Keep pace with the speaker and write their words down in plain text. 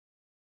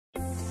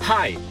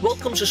Hi!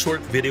 Welcome sa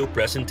short video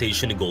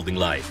presentation ni Golding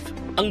Life.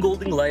 Ang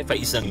Golding Life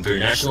ay isang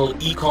international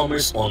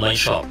e-commerce online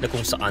shop na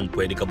kung saan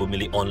pwede ka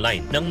bumili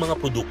online ng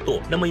mga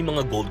produkto na may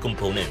mga gold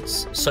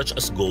components such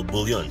as gold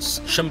bullions,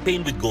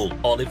 champagne with gold,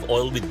 olive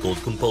oil with gold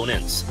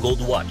components,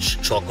 gold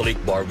watch, chocolate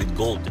bar with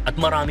gold, at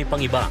marami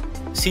pang iba.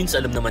 Since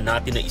alam naman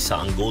natin na isa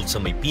ang gold sa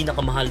may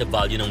pinakamahal na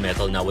value ng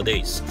metal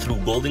nowadays,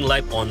 through Golding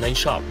Life online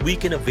shop, we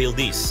can avail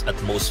this at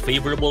most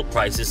favorable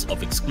prices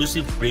of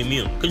exclusive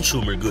premium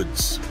consumer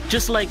goods.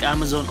 Just like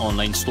Amazon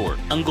online store,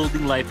 ang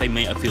Golding Life ay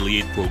may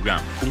affiliate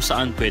program kung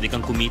saan pwede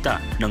kang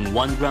kumita ng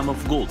 1 gram of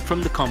gold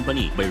from the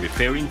company by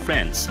referring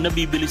friends na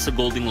bibili sa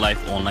Golding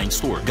Life online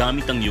store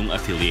gamit ang iyong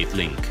affiliate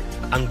link.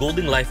 Ang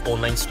Golding Life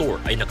online store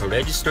ay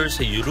nakaregister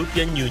sa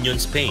European Union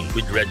Spain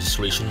with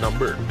registration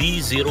number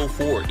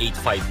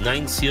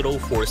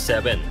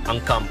B04859047.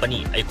 Ang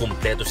company ay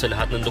kumpleto sa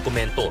lahat ng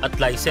dokumento at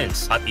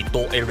license at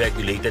ito ay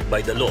regulated by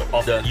the law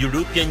of the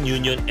European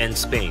Union and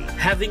Spain.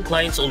 Having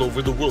clients all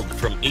over the world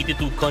from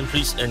 82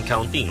 countries and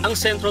counting, ang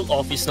central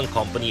office ng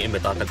company ay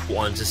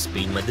matatagpuan sa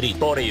Spain, Madrid,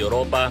 Torre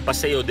Europa,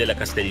 Paseo de la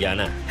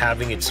Castellana,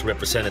 having its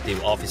representative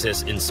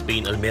offices in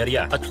Spain,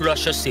 Almeria, at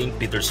Russia, St.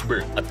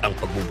 Petersburg, at ang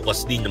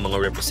pagbubukas din ng mga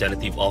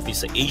representative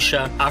office sa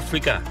Asia,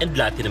 Africa, and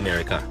Latin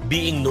America.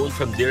 Being known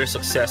from their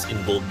success in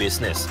gold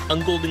business,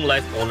 ang Golding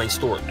Life online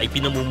store ay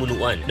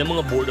pinamumunuan ng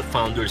mga board of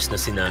founders na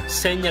sina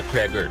Senya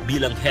Kreger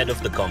bilang head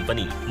of the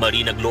company,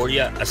 Marina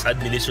Gloria as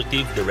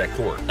administrative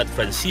director, at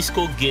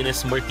Francisco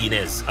Guinness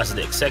Martinez as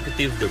the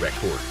executive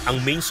director. Ang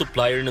main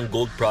supplier ng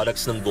gold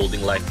products ng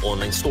Golding Life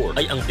online store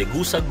ay ang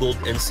Degussa Gold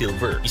and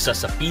Silver, isa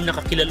sa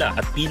pinakakilala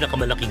at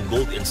pinakamalaking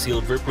gold and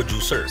silver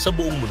producer sa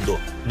buong mundo.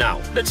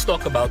 Now, let's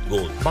talk about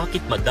gold.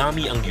 Bakit madami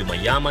ang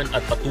yumayaman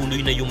at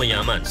patuloy na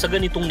yumayaman sa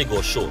ganitong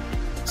negosyo?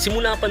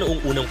 Simula pa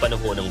noong unang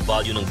panahon, ang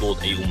value ng gold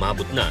ay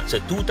umabot na sa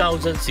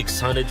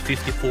 2,654%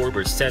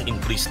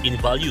 increase in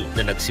value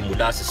na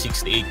nagsimula sa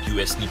 68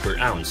 USD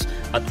per ounce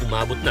at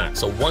umabot na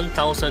sa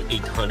 $1,873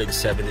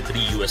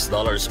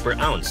 per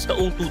ounce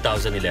taong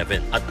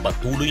 2011 at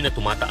patuloy na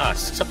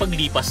tumataas sa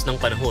paglipas ng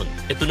panahon.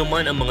 Ito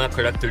naman ang mga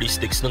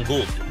characteristics ng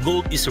gold.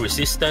 Gold is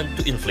resistant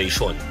to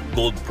inflation.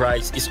 Gold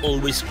price is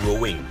always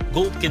growing.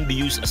 Gold can be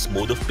used as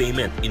mode of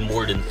payment in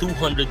more than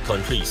 200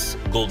 countries.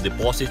 Gold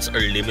deposits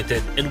are limited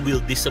and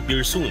will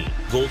disappear soon.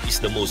 Gold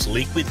is the most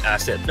liquid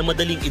asset na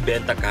madaling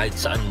ibenta kahit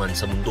saan man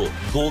sa mundo.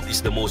 Gold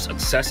is the most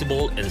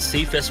accessible and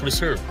safest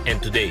reserve.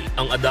 And today,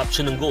 ang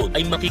adoption ng gold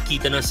ay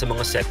makikita na sa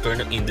mga sector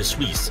ng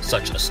industries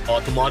such as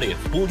automotive,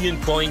 bullion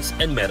coins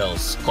and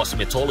metals,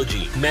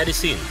 cosmetology,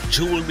 medicine,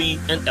 jewelry,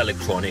 and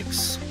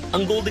electronics.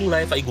 Ang Golding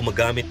Life ay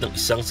gumagamit ng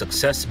isang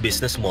success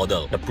business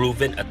model na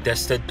proven at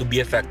tested to be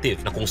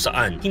effective na kung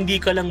saan hindi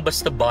ka lang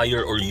basta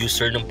buyer or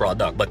user ng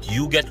product but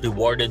you get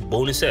rewarded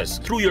bonuses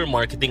through your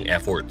marketing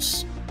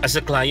efforts. As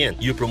a client,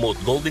 you promote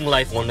Golding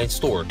Life online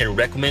store and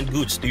recommend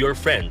goods to your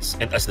friends,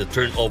 and as the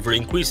turnover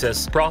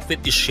increases, profit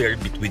is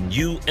shared between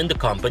you and the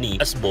company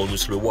as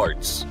bonus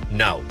rewards.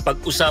 Now,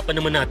 pag-usapan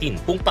naman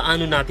natin kung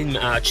paano natin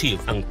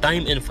ma-achieve ang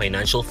time and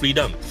financial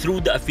freedom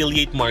through the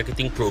affiliate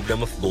marketing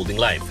program of Golding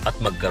Life at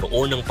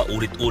magkaroon ng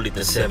paulit-ulit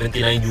na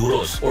 79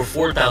 euros or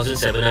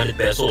 4,700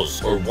 pesos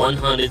or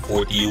 140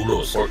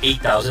 euros or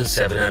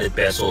 8,700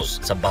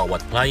 pesos sa bawat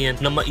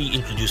client na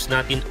mai-introduce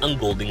natin ang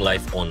Golding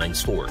Life online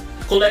store.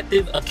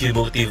 Collective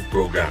Accumulative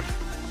Program.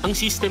 Ang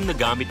system na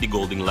gamit ni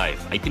Golding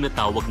Life ay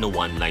tinatawag na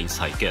one-line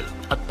cycle.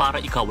 At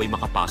para ikaw ay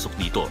makapasok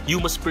dito, you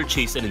must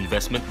purchase an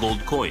investment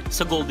gold coin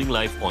sa Golding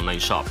Life online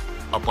shop.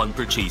 Upon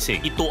purchasing,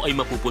 ito ay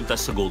mapupunta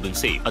sa Golden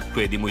Safe at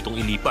pwede mo itong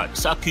ilipat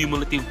sa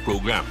accumulative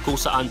program kung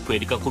saan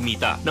pwede kang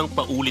kumita ng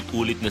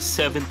paulit-ulit na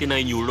 79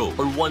 euro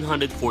or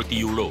 140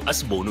 euro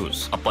as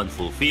bonus upon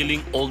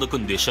fulfilling all the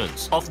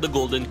conditions of the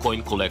Golden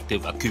Coin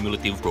Collective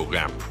Accumulative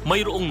Program.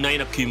 Mayroong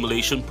 9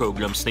 accumulation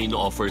programs na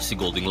ino-offer si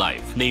Golding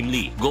Life,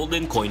 namely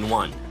Golden Coin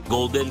 1,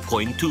 Golden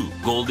Coin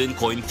 2, Golden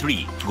Coin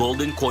 3,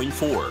 Golden Coin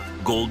 4,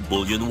 Gold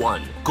Bullion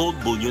 1, Gold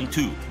Bullion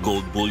 2,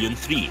 Gold Bullion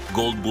 3,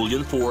 Gold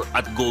Bullion 4,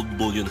 at Gold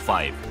Bullion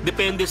 5.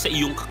 Depende sa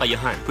iyong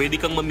kakayahan. Pwede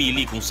kang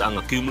mamili kung saang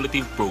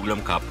accumulative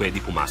program ka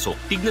pwede pumasok.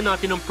 Tignan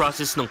natin ang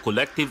process ng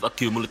Collective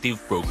Accumulative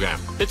Program.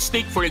 Let's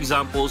take for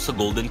example sa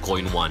Golden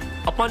Coin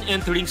 1. Upon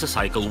entering sa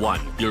Cycle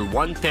 1, your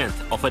 1/10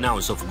 of an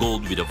ounce of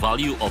gold with a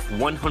value of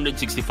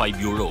 165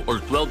 euro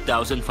or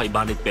 12,500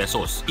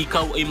 pesos,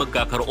 ikaw ay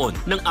magkakaroon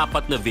ng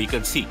 4 na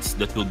vacant seats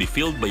that will be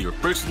filled by your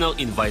personal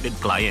invited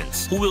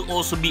clients who will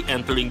also be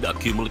entering the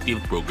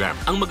accumulative program.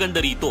 Ang maganda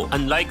rito,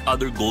 unlike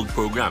other gold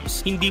programs,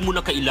 hindi mo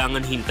na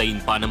kailangan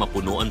hintayin pa na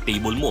mapuno ang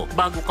table mo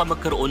bago ka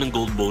magkaroon ng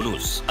gold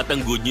bonus. At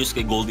ang good news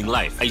kay Golding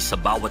Life ay sa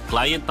bawat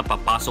client na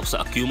papasok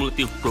sa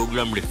accumulative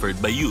program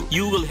referred by you,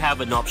 you will have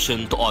an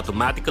option to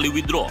automatically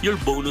withdraw your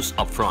bonus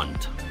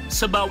upfront.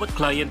 Sa bawat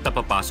client na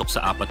papasok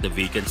sa apat na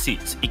vacant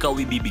seats, ikaw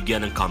ay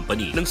bibigyan ng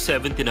company ng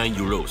 79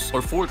 euros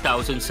or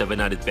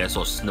 4,700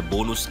 pesos na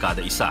bonus kada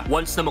isa.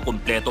 Once na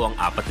makumpleto ang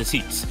apat na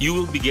seats, you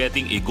will be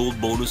getting a gold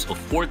bonus of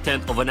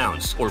 4/10 of an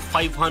ounce or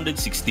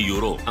 560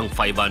 euro. Ang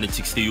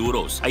 560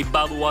 euros ay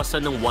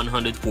babawasan ng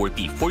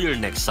 140 for your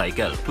next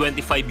cycle,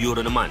 25 euro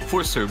naman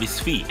for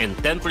service fee, and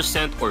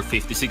 10% or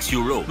 56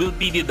 euro will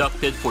be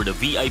deducted for the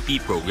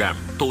VIP program.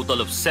 Total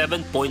of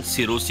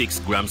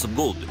 7.06 grams of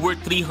gold worth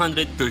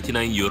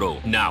 339 euro.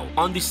 Now,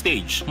 on this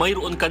stage,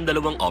 mayroon kang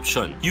dalawang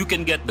option. You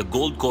can get the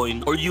gold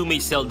coin or you may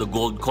sell the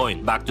gold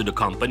coin back to the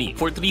company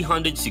for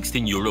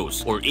 316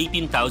 euros or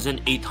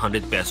 18,800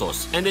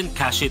 pesos and then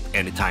cash it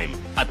anytime.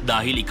 At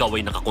dahil ikaw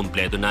ay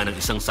nakakompleto na ng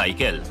isang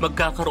cycle,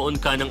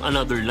 magkakaroon ka ng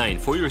another line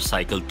for your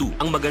cycle 2.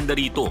 Ang maganda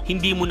rito,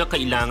 hindi mo na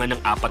kailangan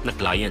ng apat na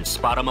clients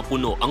para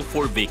mapuno ang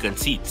 4 vacant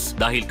seats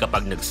dahil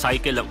kapag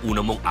nag-cycle ang una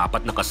mong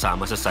apat na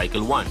kasama sa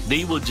cycle 1,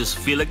 they will just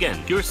fill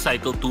again your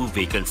cycle 2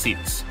 vacant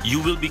seats.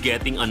 You will be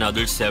getting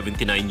another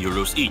 79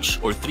 euros each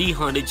or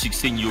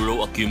 316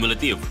 euro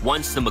accumulative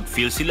once na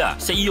mag-fill sila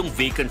sa iyong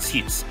vacant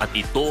seats, at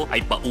ito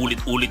ay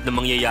paulit-ulit na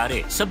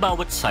mangyayari sa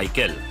bawat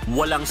cycle.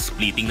 Walang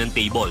splitting ng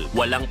table,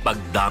 walang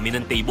pagdami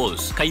ng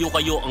tables,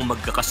 kayo-kayo ang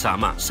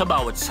magkakasama sa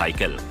bawat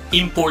cycle.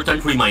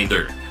 Important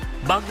reminder: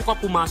 bago ka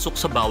pumasok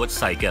sa bawat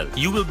cycle,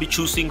 you will be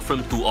choosing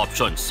from 2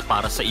 options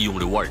para sa iyong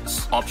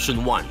rewards.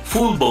 Option 1,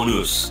 full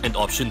bonus, and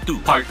Option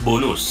 2, part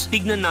bonus.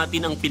 Tignan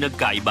natin ang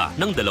pinagkaiba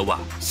ng dalawa.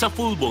 Sa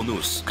full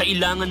bonus,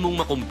 kailangan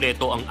mong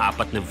makumpleto ang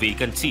apat na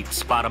vacant seats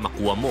para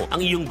makuha mo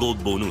ang iyong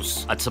gold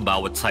bonus. At sa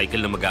bawat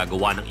cycle na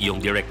magagawa ng iyong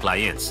direct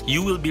clients,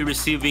 you will be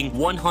receiving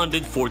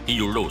 140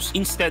 euros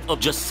instead of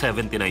just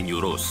 79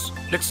 euros.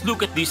 Let's look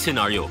at this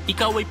scenario.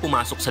 Ikaw ay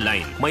pumasok sa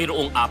line.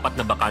 Mayroong apat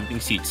na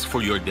bakanting seats for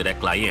your direct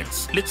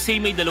clients. Let's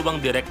say may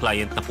dalawang direct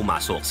client na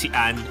pumasok, si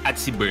Ann at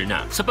si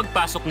Berna. Sa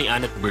pagpasok ni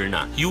Ann at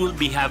Berna, you will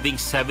be having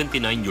 79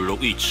 euro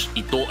each.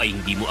 Ito ay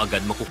hindi mo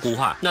agad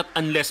makukuha, not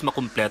unless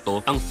makumpleto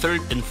ang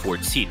 3rd and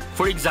 4th seat.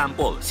 For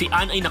example, si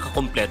Ann ay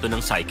nakakompleto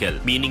ng cycle,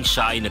 meaning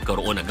siya ay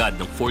nagkaroon agad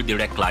ng 4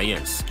 direct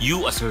clients.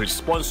 You as her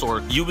sponsor,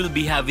 you will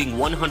be having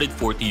 140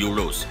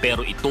 euros,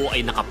 pero ito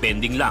ay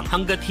nakapending lang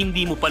hanggat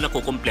hindi mo pa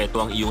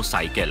nakukompleto ang iyong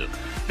cycle.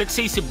 Let's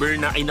say si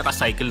Berna ay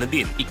nakacycle na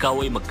din,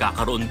 ikaw ay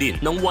magkakaroon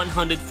din ng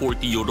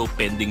 140 euro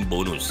pending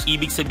bonus.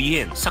 Ibig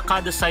sabihin, sa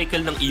kada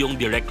cycle ng iyong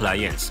direct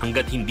clients,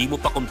 hanggat hindi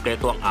mo pa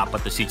kompleto ang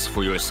apat na seats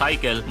for your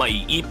cycle,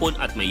 maiipon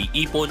at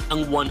maiipon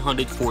ang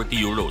 140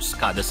 euros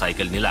kada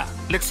cycle nila.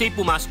 Let's say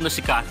pumasok na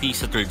si Kathy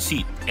sa 3rd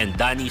seat and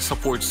Danny sa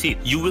 4th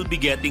seat. You will be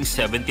getting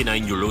 79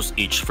 euros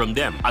each from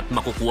them at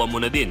makukuha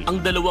mo na din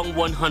ang dalawang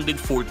 140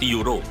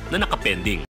 euro na nakapending.